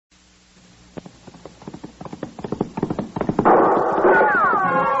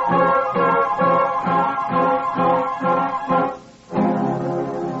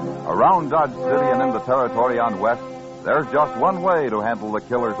Dodge City and in the territory on West, there's just one way to handle the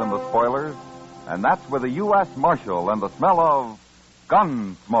killers and the spoilers, and that's with a U.S. Marshal and the smell of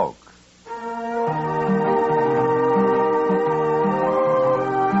Gunsmoke.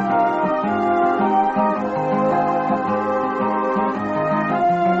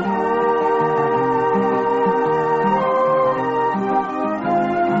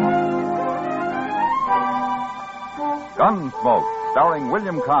 Gunsmoke, starring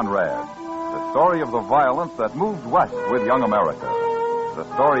William Conrad. The story of the violence that moved west with young America. The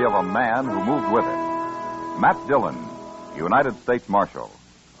story of a man who moved with it. Matt Dillon, United States Marshal.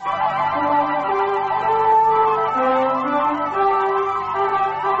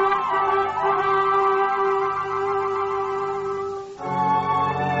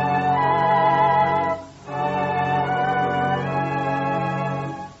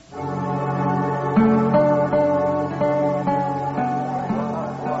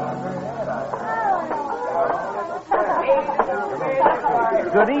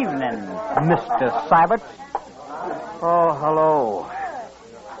 Good evening, Mr. Sybert. Oh, hello.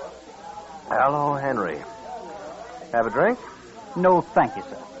 Hello, Henry. Have a drink? No, thank you,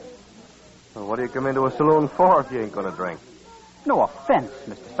 sir. Well, what do you come into a saloon for if you ain't going to drink? No offense,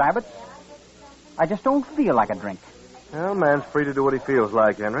 Mr. Sybert. I just don't feel like a drink. Well, man's free to do what he feels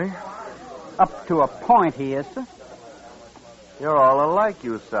like, Henry. Up to a point he is, sir. You're all alike,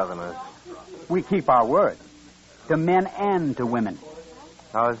 you Southerners. We keep our word. To men and to women.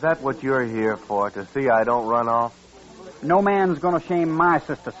 Now, is that what you're here for, to see I don't run off? No man's going to shame my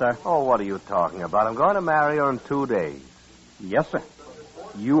sister, sir. Oh, what are you talking about? I'm going to marry her in 2 days. Yes, sir.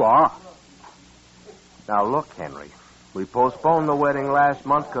 You are. Now, look, Henry. We postponed the wedding last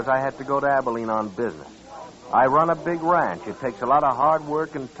month because I had to go to Abilene on business. I run a big ranch. It takes a lot of hard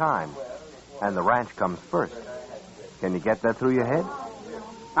work and time. And the ranch comes first. Can you get that through your head?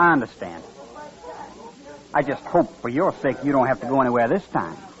 I understand. I just hope for your sake you don't have to go anywhere this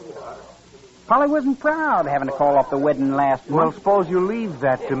time. Polly wasn't proud having to call off the wedding last month. Well, suppose you leave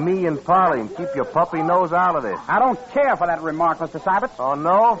that to me and Polly and keep your puppy nose out of this. I don't care for that remark, Mr. Sybert. Oh,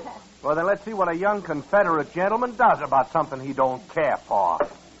 no? Well, then let's see what a young Confederate gentleman does about something he don't care for.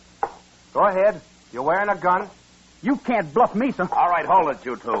 Go ahead. You're wearing a gun? You can't bluff me, sir. All right, hold it,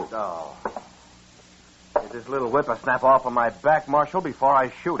 you two. Oh. Get this little whippersnap off of my back, Marshal, before I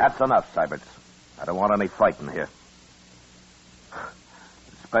shoot him. That's enough, Syberts. I don't want any fighting here.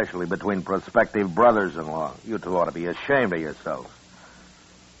 Especially between prospective brothers-in-law. You two ought to be ashamed of yourselves.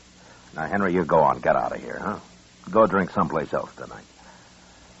 Now, Henry, you go on. Get out of here, huh? Go drink someplace else tonight.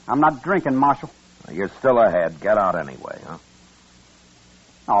 I'm not drinking, Marshal. Now, you're still ahead. Get out anyway, huh?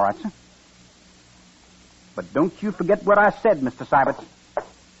 All right, sir. But don't you forget what I said, Mr. Sybert.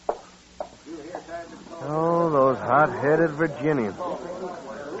 Oh, those hot-headed Virginians.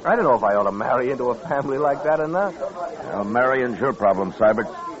 I don't know if I ought to marry into a family like that or not. Well, marrying's your problem,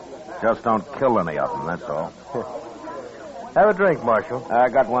 Syberts. Just don't kill any of them, that's all. Have a drink, Marshal. I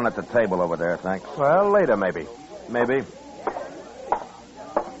got one at the table over there, thanks. Well, later, maybe. Maybe.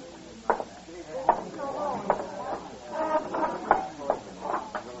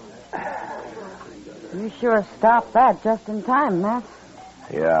 You sure stopped that just in time, Matt.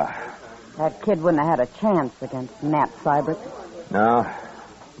 Yeah. That kid wouldn't have had a chance against Nat Sybert. No,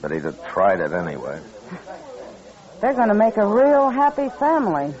 but he'd have tried it anyway. They're going to make a real happy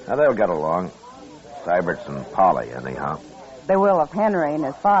family. Now, they'll get along. Syberts and Polly, anyhow. They will if Henry and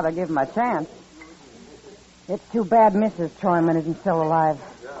his father give them a chance. It's too bad Mrs. Troyman isn't still alive.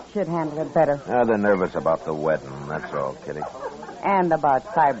 She'd handle it better. They're nervous about the wedding, that's all, Kitty. And about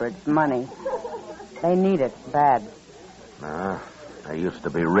Sybert's money. They need it bad. They used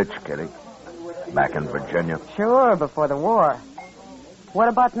to be rich, Kitty. Back in Virginia. Sure, before the war. What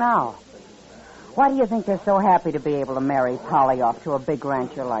about now? Why do you think they're so happy to be able to marry Polly off to a big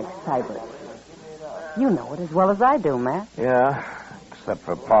rancher like Sybert? You know it as well as I do, Matt. Yeah, except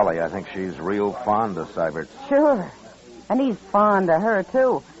for Polly. I think she's real fond of Sybert. Sure. And he's fond of her,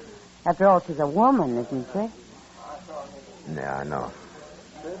 too. After all, she's a woman, isn't she? Yeah, I know.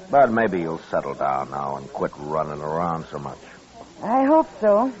 But maybe you'll settle down now and quit running around so much. I hope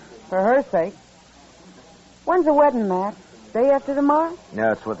so, for her sake. When's the wedding, Matt? Day after tomorrow? Yeah,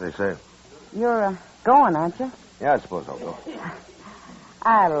 that's what they say. You're going, aren't you? Yeah, I suppose I'll go.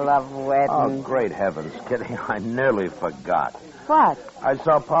 I love weddings. Oh, great heavens, Kitty. I nearly forgot. What? I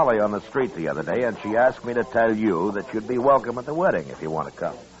saw Polly on the street the other day, and she asked me to tell you that you'd be welcome at the wedding if you want to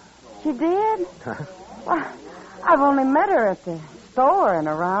come. She did? Well, I've only met her at the store and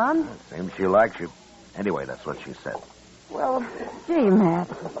around. It seems she likes you. Anyway, that's what she said. Well, gee, Matt.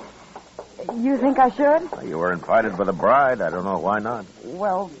 You think I should? Well, you were invited by the bride. I don't know why not.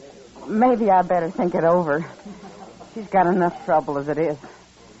 Well, maybe I better think it over. She's got enough trouble as it is.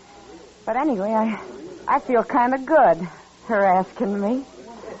 But anyway, I feel kind of good, her asking me.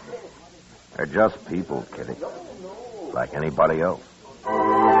 They're just people, Kitty. Like anybody else.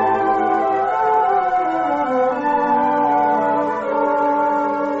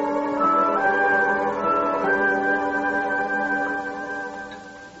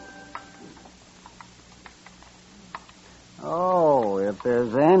 Oh, if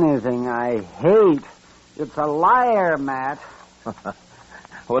there's anything I hate, it's a liar, Matt.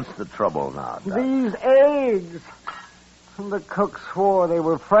 What's the trouble now, Doc? These eggs. The cook swore they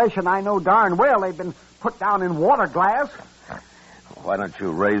were fresh, and I know darn well they've been put down in water glass. Why don't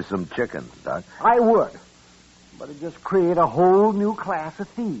you raise some chickens, Doc? I would. But it just create a whole new class of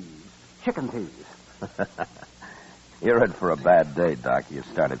thieves. Chicken thieves. You're in for a bad day, Doc. You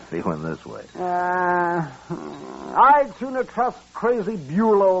started feeling this way. I'd sooner trust Crazy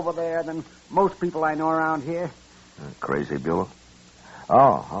Beulah over there than most people I know around here. Crazy Beulah?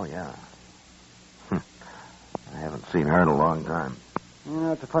 Oh, yeah. I haven't seen her in a long time.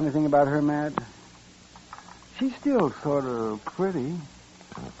 That's the funny thing about her, Matt. She's still sort of pretty.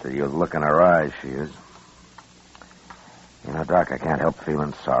 After you look in her eyes, she is. You know, Doc, I can't help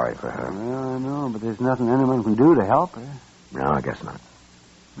feeling sorry for her. Well, I know, but there's nothing anyone can do to help her. No, I guess not.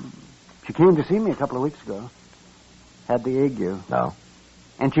 She came to see me a couple of weeks ago. Had the ague. No?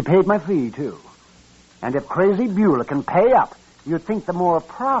 And she paid my fee, too. And if Crazy Beulah can pay up, you'd think the more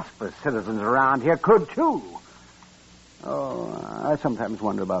prosperous citizens around here could, too. Oh, I sometimes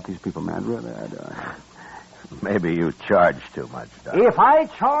wonder about these people, man. Really, I do. Maybe you charge too much, Doc. If I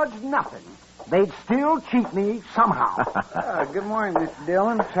charged nothing, they'd still cheat me somehow. Good morning, Mr.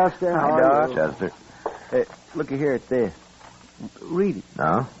 Dillon. Chester. Hi, Doc. Chester. Hey, looky here at this. Read it.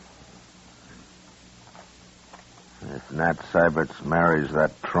 No? If Nat Syberts marries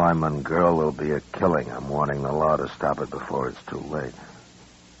that Tryman girl, there'll be a killing. I'm warning the law to stop it before it's too late.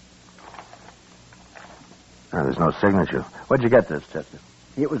 Oh, there's no signature. Where'd you get this, Chester?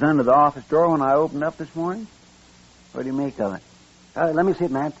 It was under the office door when I opened up this morning. What do you make of it? Let me see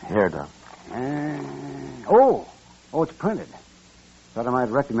it, Matt. Here, Doc. Oh, it's printed. Thought I might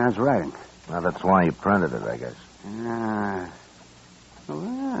recognize the writing. Well, that's why you printed it, I guess.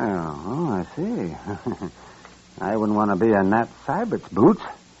 I see. I wouldn't want to be in Nat Sybert's boots.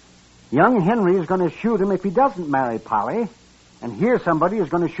 Young Henry is going to shoot him if he doesn't marry Polly, and here somebody is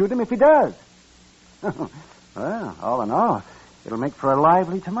going to shoot him if he does. Well, all in all, it'll make for a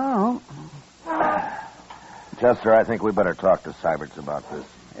lively tomorrow. Chester, I think we better talk to Syberts about this.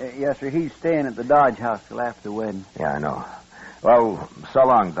 Yes, sir. He's staying at the Dodge House till after the wedding. Yeah, I know. Well, so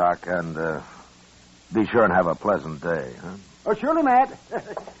long, Doc, and be sure and have a pleasant day, huh? Oh, surely, Matt.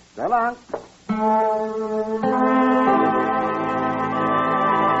 So long.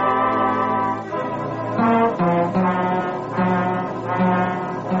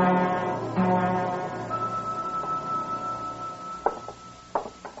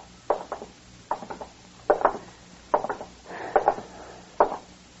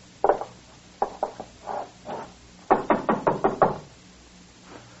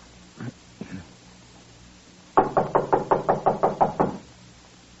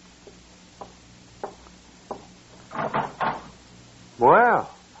 Well,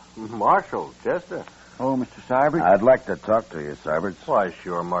 Marshal, Chester. Oh, Mr. Sybert. I'd like to talk to you, Syberts. Why,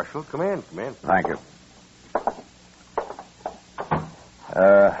 sure, Marshal. Come in. Thank you.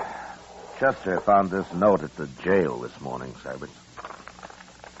 Chester found this note at the jail this morning, Syberts.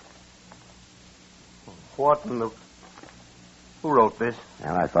 What in the... Who wrote this?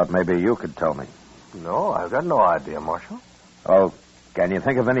 And I thought maybe you could tell me. No, I've got no idea, Marshal. Oh, can you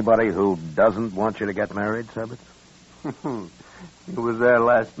think of anybody who doesn't want you to get married, Syberts? He was there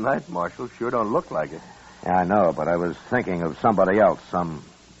last night, Marshal. Sure don't look like it. Yeah, I know, but I was thinking of somebody else, some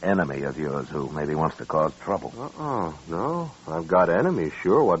enemy of yours who maybe wants to cause trouble. No. I've got enemies,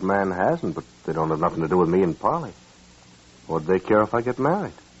 sure. What man hasn't? But they don't have nothing to do with me and Polly. What'd they care if I get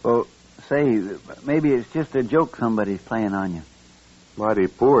married? Well, say, maybe it's just a joke somebody's playing on you. Mighty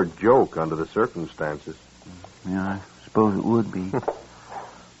poor joke under the circumstances. Yeah, I suppose it would be.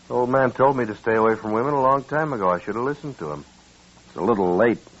 Old man told me to stay away from women a long time ago. I should have listened to him. It's a little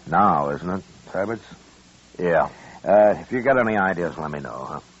late now, isn't it, Syberts? Yeah. If you got any ideas, let me know,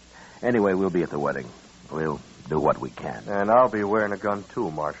 huh? Anyway, we'll be at the wedding. We'll do what we can. And I'll be wearing a gun, too,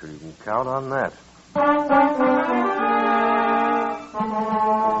 Marshal. You can count on that.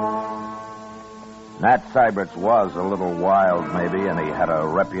 Nat Syberts was a little wild, maybe, and he had a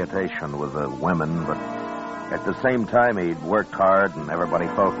reputation with the women, but at the same time, he'd worked hard, and everybody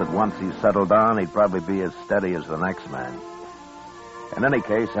felt that once he settled down, he'd probably be as steady as the next man. In any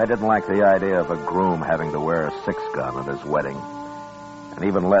case, I didn't like the idea of a groom having to wear a 6-gun at his wedding, and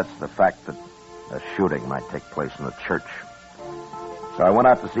even less the fact that a shooting might take place in a church. So I went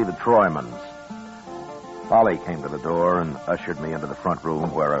out to see the Troymans. Polly came to the door and ushered me into the front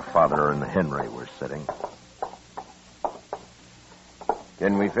room where her father and Henry were sitting.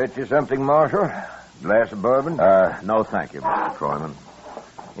 Can we fetch you something, Marshal? Glass of bourbon? No, thank you, Mr. Troyman.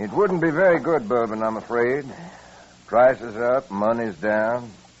 It wouldn't be very good bourbon, I'm afraid. Prices up, money's down.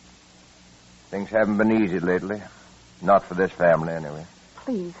 Things haven't been easy lately. Not for this family, anyway.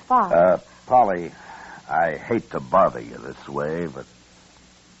 Please, Father. Polly, I hate to bother you this way, but,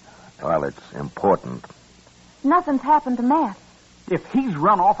 well, it's important. Nothing's happened to Matt. If he's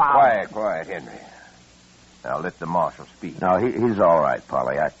run off, I'll... Quiet, Henry. Now let the Marshal speak. No, he's all right,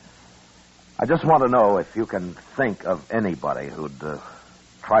 Polly. I just want to know if you can think of anybody who'd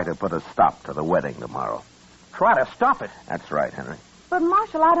try to put a stop to the wedding tomorrow. Try to stop it. That's right, Henry. But,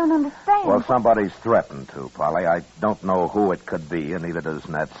 Marshal, I don't understand. Well, somebody's threatened to, Polly. I don't know who it could be, and neither does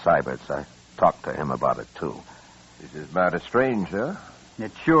Nat Syberts. I talked to him about it, too. This is mighty strange, sir.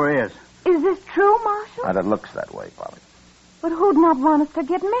 It sure is. Is this true, Marshal? And it looks that way, Polly. But who'd not want us to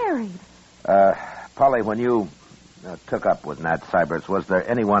get married? Polly, when you took up with Nat Syberts, was there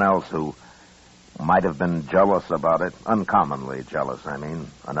anyone else who might have been jealous about it? Uncommonly jealous, I mean.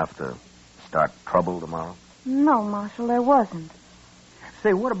 Enough to start trouble tomorrow? No, Marshal, there wasn't.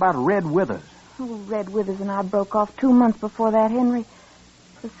 Say, what about Red Withers? Oh, Red Withers and I broke off 2 months before that, Henry.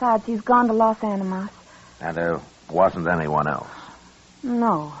 Besides, he's gone to Los Animas. And there wasn't anyone else?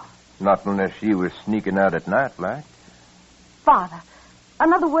 No. Not unless she was sneaking out at night, like. Father,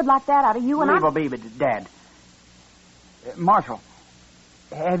 another word like that out of you and Leave a baby, Dad. Marshal,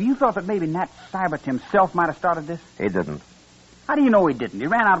 have you thought that maybe Nat Syberts himself might have started this? He didn't. How do you know he didn't? He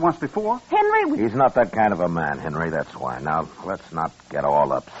ran out once before. Henry, He's not that kind of a man, Henry, that's why. Now, let's not get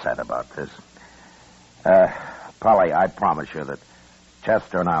all upset about this. Polly, I promise you that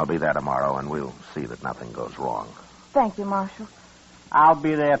Chester and I'll be there tomorrow, and we'll see that nothing goes wrong. Thank you, Marshal. I'll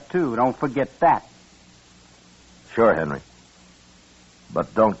be there, too. Don't forget that. Sure, Henry.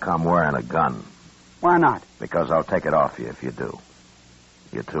 But don't come wearing a gun. Why not? Because I'll take it off you if you do.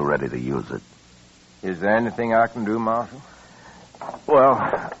 You're too ready to use it. Is there anything I can do, Marshal?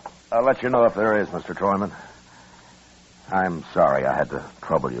 Well, I'll let you know if there is, Mr. Troyman. I'm sorry I had to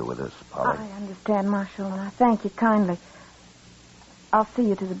trouble you with this, Polly. I understand, Marshal, and I thank you kindly. I'll see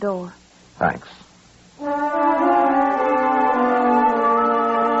you to the door. Thanks.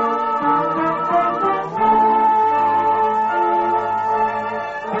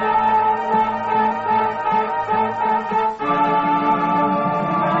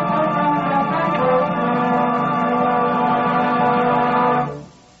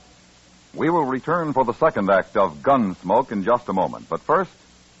 We will return for the second act of Gunsmoke in just a moment. But first,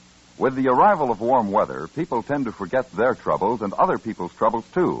 with the arrival of warm weather, people tend to forget their troubles and other people's troubles,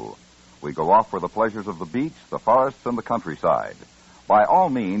 too. We go off for the pleasures of the beach, the forests, and the countryside. By all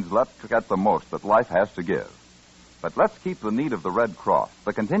means, let's get the most that life has to give. But let's keep the need of the Red Cross,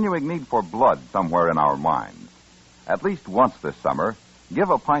 the continuing need for blood, somewhere in our minds. At least once this summer,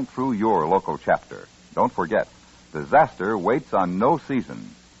 give a pint through your local chapter. Don't forget, disaster waits on no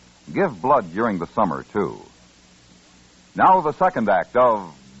season. Give blood during the summer, too. Now the second act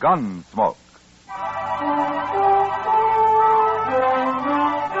of Gunsmoke.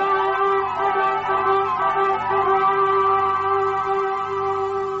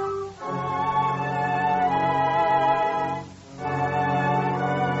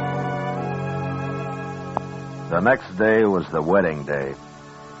 The next day was the wedding day,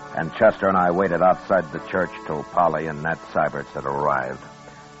 and Chester and I waited outside the church till Polly and Nat Syberts had arrived.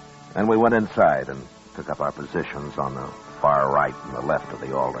 Then we went inside and took up our positions on the far right and the left of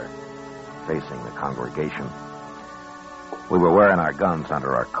the altar, facing the congregation. We were wearing our guns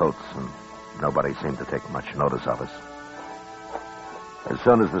under our coats, and nobody seemed to take much notice of us. As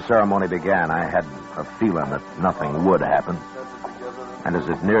soon as the ceremony began, I had a feeling that nothing would happen. And as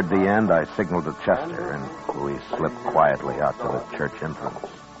it neared the end, I signaled to Chester, and we slipped quietly out to the church entrance.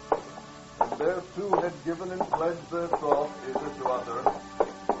 Their two had given and pledged their troth either to other,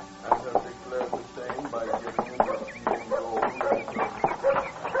 and have declared the same by giving and receiving gold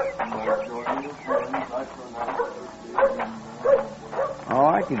All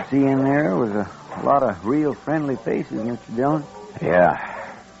I could see in there was a lot of real friendly faces, Mr. Dillon. Yeah.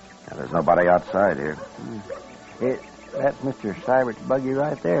 And there's nobody outside here. That's Mr. Sybert's buggy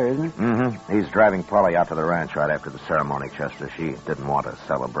right there, isn't it? Mm-hmm. He's driving Polly out to the ranch right after the ceremony, Chester. She didn't want a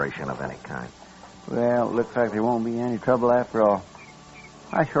celebration of any kind. Well, it looks like there won't be any trouble after all.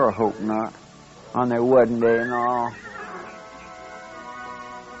 I sure hope not. On their wedding day and all.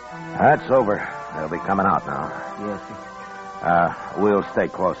 That's over. They'll be coming out now. Yes, sir. We'll stay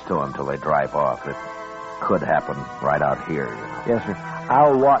close to them till they drive off. It could happen right out here, you know. Yes, sir.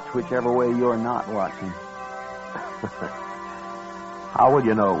 I'll watch whichever way you're not watching. How will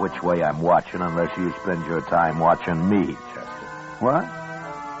you know which way I'm watching unless you spend your time watching me, Chester? What?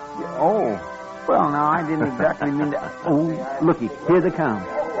 Oh. Well, no, I didn't exactly mean to... Oh, looky. Here they come.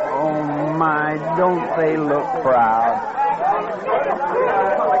 Oh, my, don't they look proud?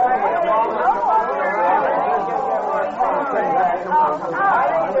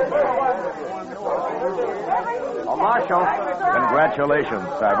 Oh, Marshal. Congratulations,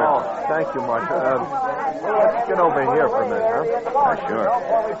 Cybert. Oh, thank you, Marshal. Let's get over here for a minute, huh? Sure.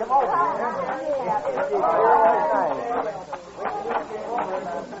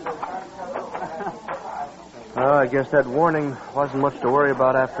 I guess that warning wasn't much to worry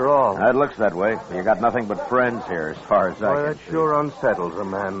about after all. It looks that way. You got nothing but friends here, as far as I Boy, can that see. sure unsettles a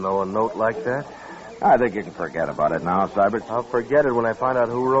man, though, a note like that. I think you can forget about it now, Cybert. I'll forget it when I find out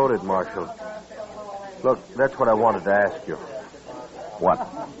who wrote it, Marshal. Look, that's what I wanted to ask you. What?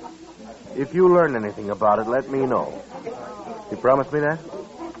 If you learn anything about it, let me know. You promise me that?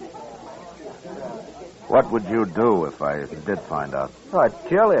 What would you do if I did find out? I'd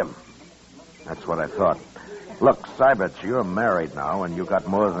kill him. That's what I thought. Look, Cybert, you're married now, and you got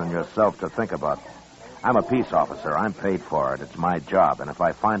more than yourself to think about. I'm a peace officer. I'm paid for it. It's my job. And if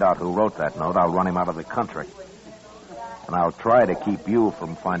I find out who wrote that note, I'll run him out of the country. And I'll try to keep you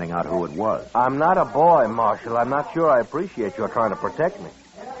from finding out who it was. I'm not a boy, Marshal. I'm not sure I appreciate your trying to protect me.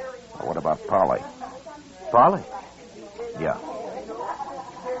 Well, what about Polly? Polly? Yeah.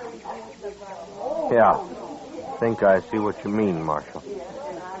 Yeah. Think I see what you mean, Marshal.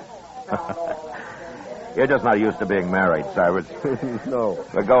 You're just not used to being married, Cybert. No.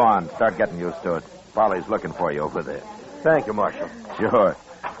 But go on. Start getting used to it. Polly's looking for you over there. Thank you, Marshal. Sure.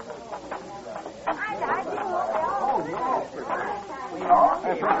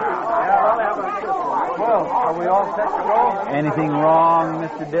 Well, are we all set to go? Anything wrong,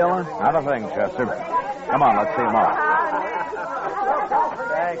 Mr. Dillon? Not a thing, Chester. Come on, let's see him off.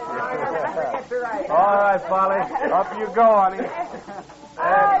 Thank you. All right, Polly. Up you go, honey.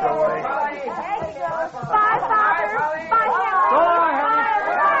 That's the way. Bye, Father. Bye, Go on, honey.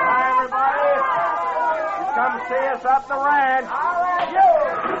 Bye, everybody. You come see us up the ranch.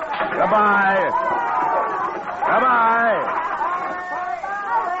 Goodbye. Goodbye.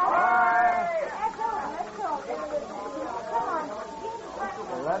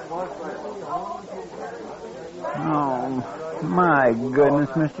 Oh, my goodness,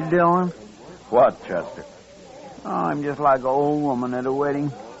 Mr. Dillon. What, Chester? Oh, I'm just like an old woman at a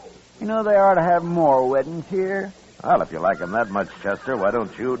wedding. You know, they ought to have more weddings here. Well, if you like him that much, Chester, why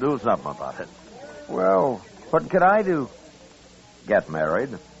don't you do something about it? Well, what could I do? Get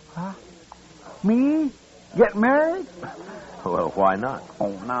married. Huh? Me? Get married? Well, why not?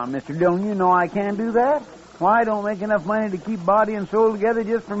 Oh, now, Mr. Dillon, you know I can't do that. Why, I don't make enough money to keep body and soul together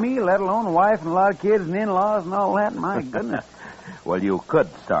just for me, let alone a wife and a lot of kids and in-laws and all that. My goodness. Well, you could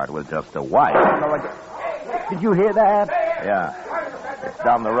start with just a wife. Did you hear that? Yeah. It's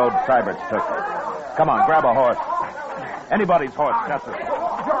down the road Cyberts took. Come on, grab a horse. Anybody's horse, Chester.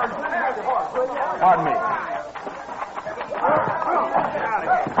 Pardon me.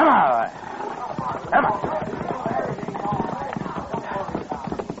 Come on. Come on.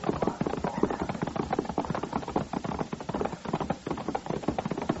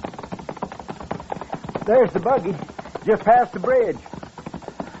 There's the buggy. Just past the bridge.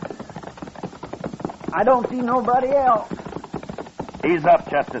 I don't see nobody else. Ease up,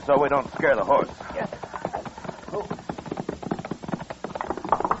 Chester, so we don't scare the horse. Yes.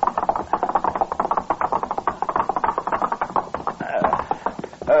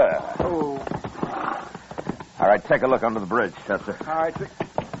 Oh. All right, take a look under the bridge, Chester. All right.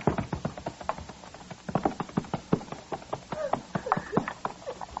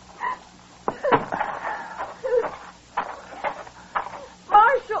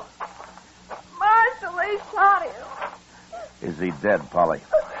 Marshal, they shot him. Is he dead, Polly?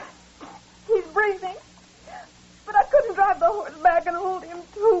 He's breathing. But I couldn't drive the horse back and hold him,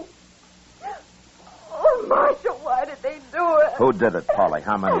 too. Oh, Marshal, why did they do it? Who did it, Polly?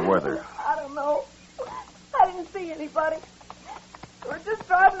 How many were there? I don't know. I didn't see anybody. We were just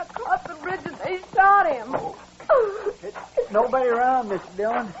driving across the bridge and they shot him. Nobody around, Mr.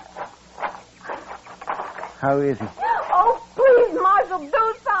 Dillon. How is he? Oh, please, Marshal,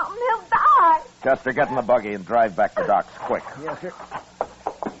 do something. He'll die. Chester, get in the buggy and drive back to docks, quick. Yes, sir.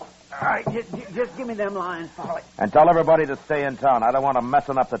 All right, just give me them lines, Polly. And tell everybody to stay in town. I don't want them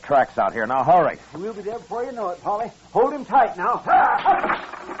messing up the tracks out here. Now, hurry. We'll be there before you know it, Polly. Hold him tight now.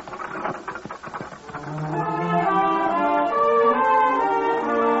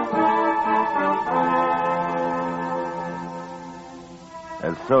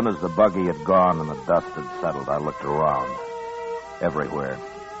 As soon as the buggy had gone and the dust had settled, I looked around. Everywhere,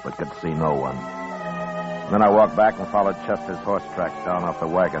 but could see no one. Then I walked back and followed Chester's horse tracks down off the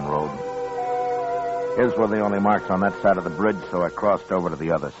wagon road. His were the only marks on that side of the bridge, so I crossed over to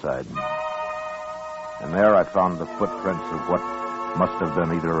the other side. And there I found the footprints of what must have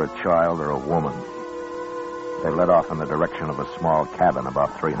been either a child or a woman. They led off in the direction of a small cabin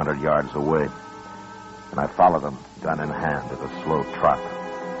about 300 yards away. And I followed them, gun in hand, at a slow trot.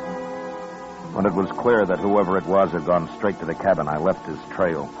 When it was clear that whoever it was had gone straight to the cabin, I left his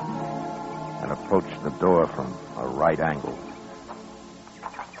trail and approached the door from a right angle.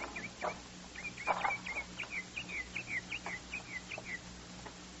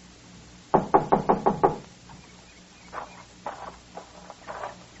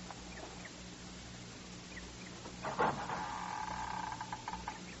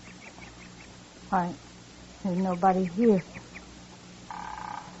 Why, there's nobody here.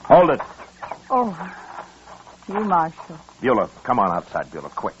 Hold it. Oh, you, Marshal. Beulah, come on outside, Beulah,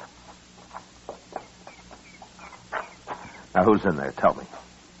 quick. Now, who's in there? Tell me.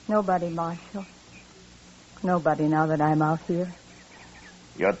 Nobody, Marshal. Nobody now that I'm out here.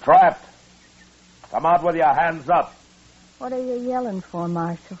 You're trapped. Come out with your hands up. What are you yelling for,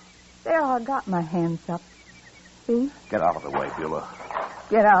 Marshal? There, I got my hands up. See? Get out of the way, Beulah.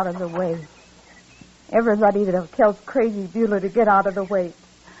 Get out of the way. Everybody that tells Crazy Beulah to get out of the way.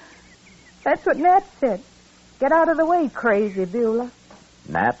 That's what Nat said. Get out of the way, Crazy Beulah.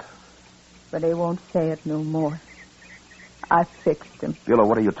 Nat? But they won't say it no more. I fixed him. Beulah,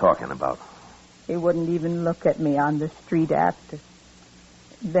 what are you talking about? He wouldn't even look at me on the street after.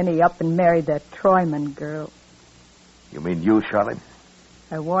 Then he up and married that Troyman girl. You mean you shot him?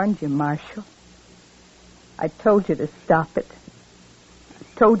 I warned you, Marshal. I told you to stop it.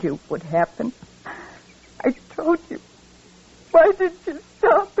 I told you what would happen. I told you. Why did you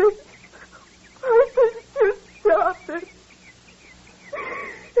stop it? Why did you stop it?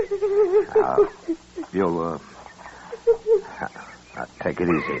 You'll, take it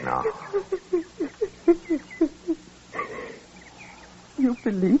easy now. You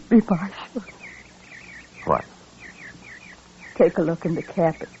believe me, Marshal? What? Take a look in the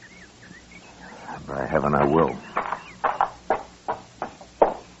cabin. By heaven, I will.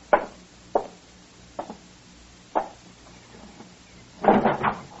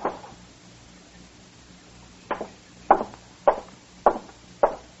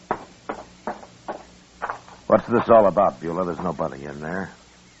 What's this all about, Beulah? There's nobody in there.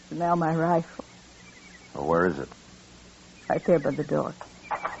 Now my rifle. Well, where is it? Right there by the door.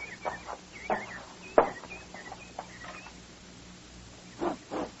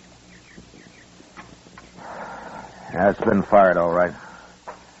 Yeah, it's been fired, all right.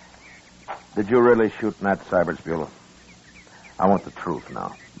 Did you really shoot Nat Syberts, Beulah? I want the truth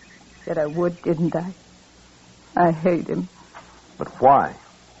now. Said I would, didn't I? I hate him. But why?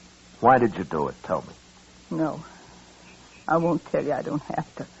 Why did you do it? Tell me. No. I won't tell you. I don't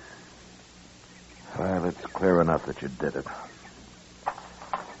have to. Well, it's clear enough that you did it.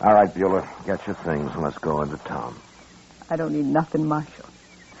 All right, Beulah, get your things and let's go into town. I don't need nothing, Marshal.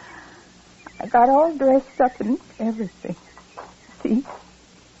 I got all dressed up and everything. See?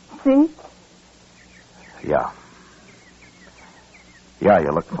 See? Yeah. Yeah,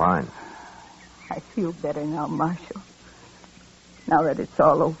 you look fine. I feel better now, Marshal. Now that it's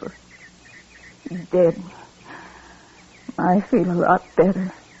all over. He's dead. I feel a lot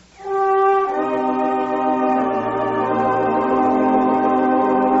better.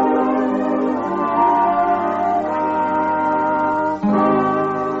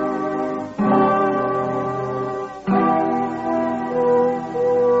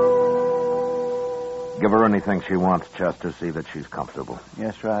 Give her anything she wants, Chester. See that she's comfortable.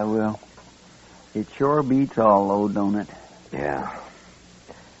 Yes, sir, I will. It sure beats all, though, don't it? Yeah.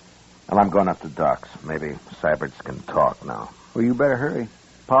 Well, I'm going up to Doc's. Maybe Syberts can talk now. Well, you better hurry.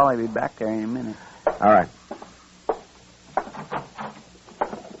 Polly will be back there in a minute. All right.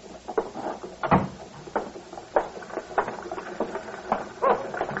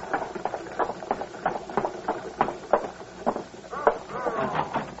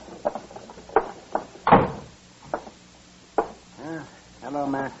 Hello,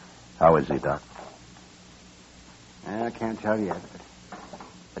 Matt. How is he, Doc? I can't tell yet.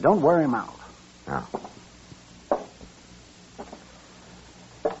 But don't wear him out. No.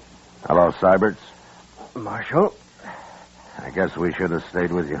 Hello, Syberts. Marshal, I guess we should have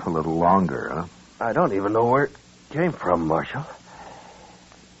stayed with you a little longer, huh? I don't even know where it came from, Marshal.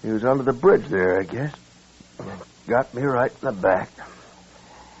 He was under the bridge there, I guess. Got me right in the back.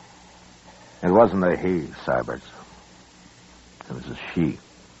 It wasn't a he, Syberts. It was a she.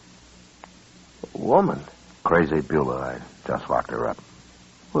 A woman? Crazy Beulah. I just locked her up.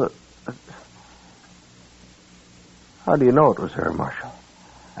 What? How do you know it was her, Marshal?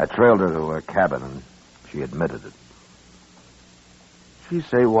 I trailed her to her cabin, and she admitted it. Did she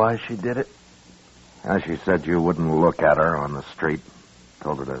say why she did it? She said you wouldn't look at her on the street.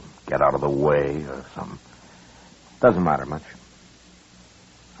 Told her to get out of the way or something. Doesn't matter much.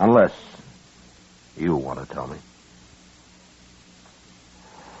 Unless you want to tell me.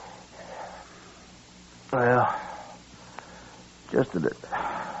 Well, just that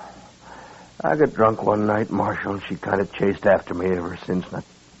I got drunk one night, Marshal, and she kind of chased after me ever since, and I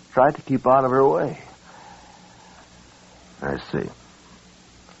tried to keep out of her way. I see.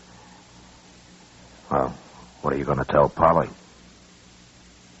 Well, what are you going to tell Polly?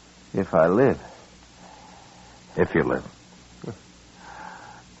 If I live. If you live.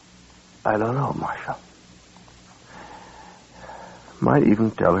 I don't know, Marshal. Might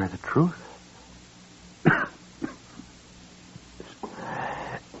even tell her the truth.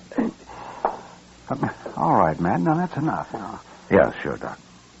 All right, man. Now, that's enough. Yeah, sure, Doc.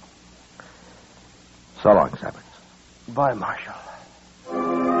 So long, Sabbats. Bye, Marshal.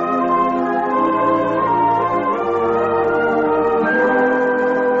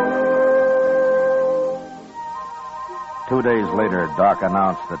 2 days later, Doc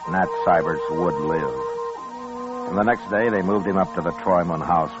announced that Nat Syberts would live. And the next day, they moved him up to the Troyman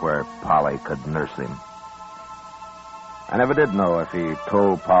house where Polly could nurse him. I never did know if he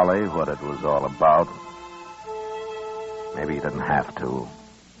told Polly what it was all about. Maybe he didn't have to.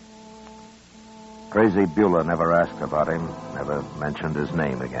 Crazy Beulah never asked about him, never mentioned his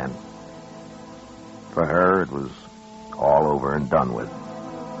name again. For her, it was all over and done with.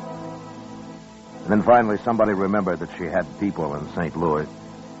 And then finally, somebody remembered that she had people in St. Louis.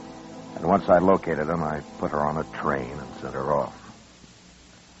 And once I located them, I put her on a train and sent her off.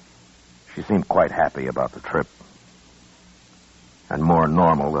 She seemed quite happy about the trip. And more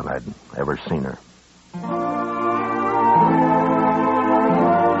normal than I'd ever seen her.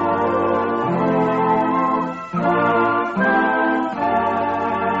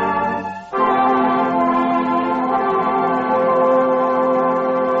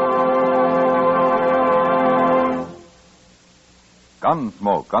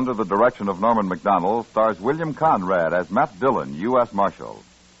 Gunsmoke, under the direction of Norman Macdonnell, stars William Conrad as Matt Dillon, U.S. Marshal.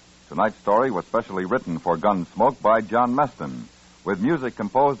 Tonight's story was specially written for Gunsmoke by John Meston, with music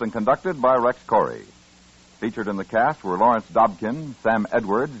composed and conducted by Rex Corey. Featured in the cast were Lawrence Dobkin, Sam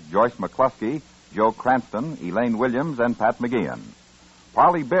Edwards, Joyce McCluskey, Joe Cranston, Elaine Williams, and Pat McGeehan.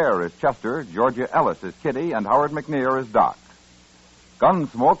 Parley Bear is Chester, Georgia Ellis is Kitty, and Howard McNear is Doc.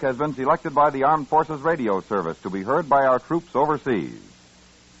 Gunsmoke has been selected by the Armed Forces Radio Service to be heard by our troops overseas.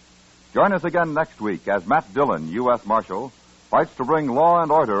 Join us again next week as Matt Dillon, U.S. Marshal, fights to bring law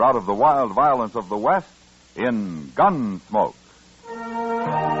and order out of the wild violence of the West in Gunsmoke.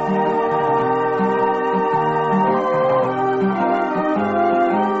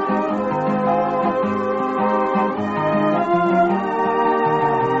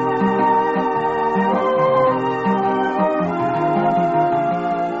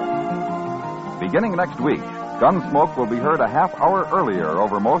 Beginning next week, Gunsmoke will be heard a half hour earlier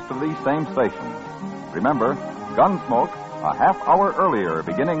over most of these same stations. Remember, Gunsmoke, a half hour earlier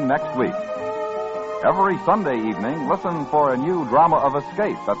beginning next week. Every Sunday evening, listen for a new drama of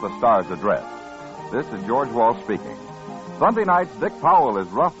escape at the Star's address. This is George Walsh speaking. Sunday nights, Dick Powell is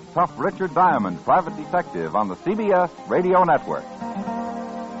rough, tough Richard Diamond, private detective on the CBS Radio Network.